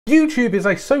YouTube is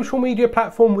a social media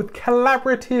platform with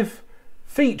collaborative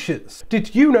features.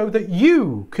 Did you know that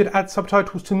you could add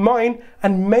subtitles to mine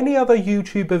and many other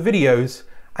YouTuber videos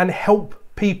and help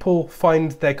people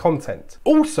find their content?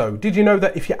 Also, did you know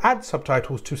that if you add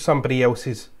subtitles to somebody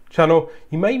else's channel,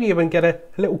 you maybe even get a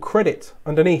little credit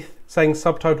underneath saying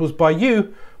subtitles by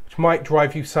you, which might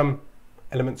drive you some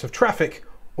elements of traffic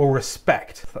or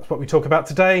respect. That's what we talk about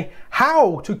today,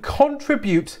 how to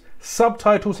contribute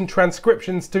subtitles and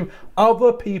transcriptions to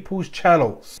other people's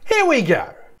channels. Here we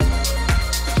go.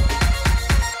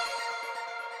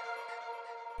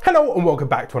 Hello and welcome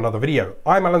back to another video.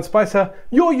 I'm 𝗖𝗲,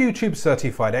 your YouTube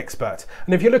certified expert.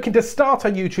 And if you're looking to start a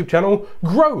YouTube channel,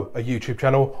 grow a YouTube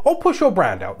channel, or push your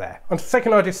brand out there onto the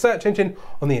second largest search engine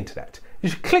on the internet, you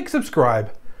should click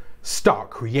subscribe, start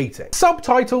creating.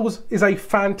 Subtitles is a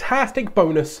fantastic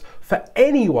bonus for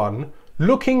anyone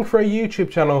looking for a YouTube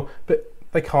channel, but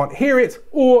they can't hear it,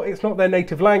 or it's not their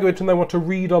native language and they want to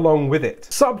read along with it.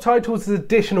 Subtitles is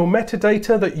additional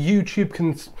metadata that YouTube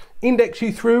can index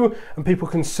you through and people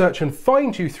can search and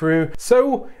find you through,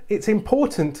 so it's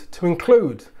important to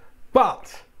include.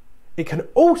 But it can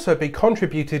also be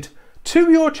contributed to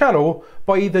your channel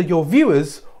by either your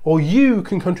viewers, or you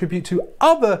can contribute to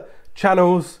other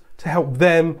channels to help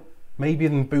them, maybe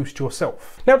even boost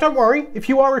yourself. Now don't worry, if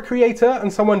you are a creator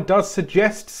and someone does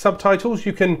suggest subtitles,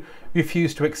 you can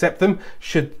refuse to accept them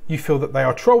should you feel that they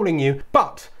are trolling you,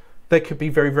 but there could be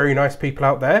very, very nice people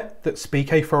out there that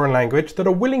speak a foreign language that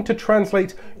are willing to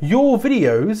translate your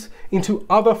videos into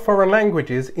other foreign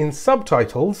languages in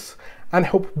subtitles and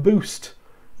help boost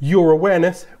your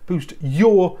awareness, boost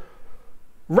your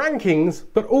rankings,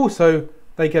 but also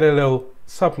they get a little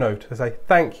sub note as a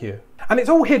thank you. And it's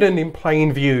all hidden in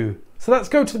plain view. So let's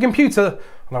go to the computer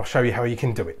and I'll show you how you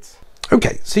can do it.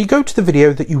 Okay, so you go to the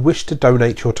video that you wish to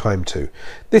donate your time to.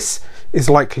 This is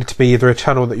likely to be either a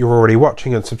channel that you're already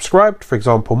watching and subscribed, for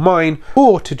example mine,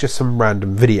 or to just some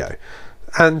random video.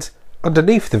 And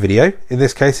underneath the video, in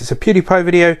this case it's a PewDiePie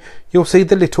video, you'll see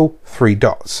the little 3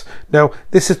 dots. Now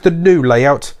this is the new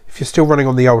layout. If you're still running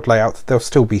on the old layout, there'll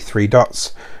still be 3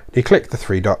 dots. You click the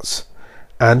 3 dots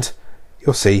and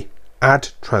you'll see Add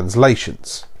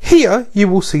Translations. Here you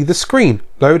will see the screen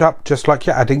load up just like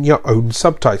you're adding your own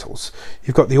subtitles.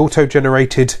 You've got the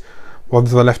auto-generated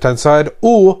ones on the left hand side,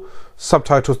 or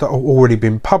subtitles that have already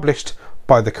been published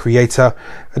by the creator,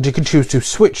 and you can choose to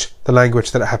switch the language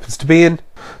that it happens to be in.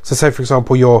 So say for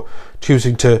example you're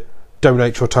choosing to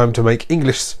donate your time to make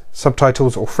English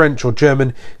subtitles or French or German,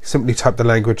 you simply type the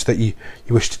language that you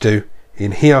wish to do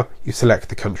in here, you select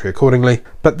the country accordingly.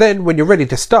 But then when you're ready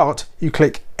to start, you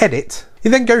click Edit.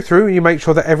 You then go through and you make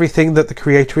sure that everything that the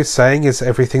creator is saying is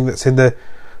everything that's in the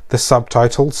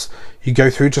subtitles. You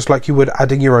go through just like you would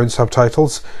adding your own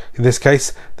subtitles. In this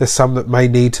case, there's some that may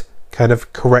need kind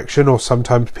of correction, or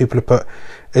sometimes people have put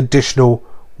additional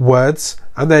words.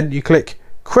 And then you click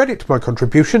Credit My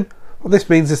Contribution. What this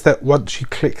means is that once you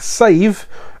click Save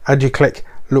and you click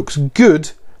Looks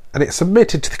Good and it's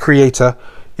submitted to the creator,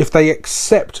 if they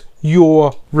accept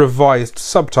your revised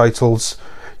subtitles,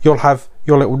 you'll have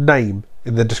your little name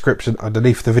in the description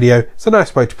underneath the video. It's a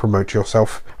nice way to promote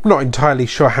yourself. I'm not entirely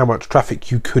sure how much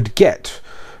traffic you could get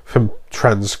from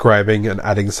transcribing and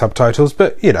adding subtitles,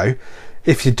 but you know,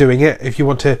 if you're doing it, if you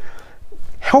want to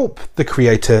help the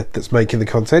creator that's making the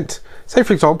content, say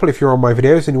for example if you're on my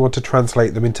videos and you want to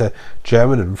translate them into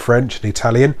German and French and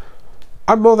Italian,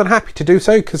 I'm more than happy to do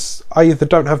so, because I either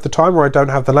don't have the time or I don't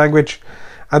have the language.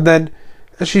 And then,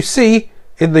 as you see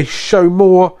in the Show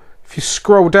More, if you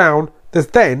scroll down, there's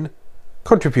then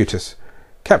contributors.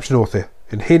 Caption author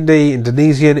in Hindi,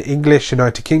 Indonesian, English,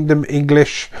 United Kingdom,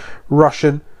 English,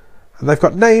 Russian. And they've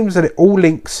got names and it all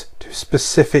links to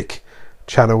specific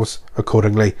channels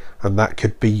accordingly. And that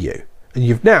could be you. And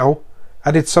you've now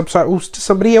added subtitles to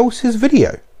somebody else's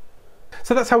video.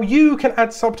 So that's how you can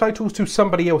add subtitles to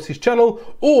somebody else's channel,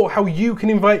 or how you can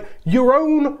invite your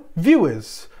own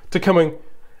viewers to come and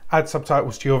add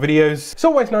subtitles to your videos. It's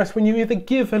always nice when you either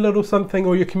give a little something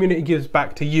or your community gives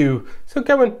back to you. So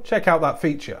go and check out that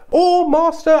feature. Or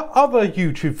master other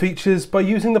YouTube features by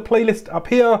using the playlist up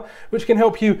here, which can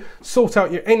help you sort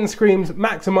out your end screens,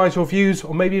 maximize your views,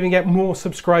 or maybe even get more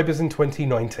subscribers in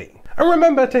 2019. And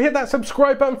remember to hit that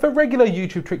subscribe button for regular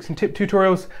YouTube tricks and tip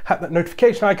tutorials. Hit that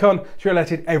notification icon so you're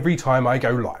alerted every time I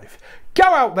go live. Go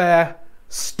out there,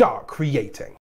 start creating.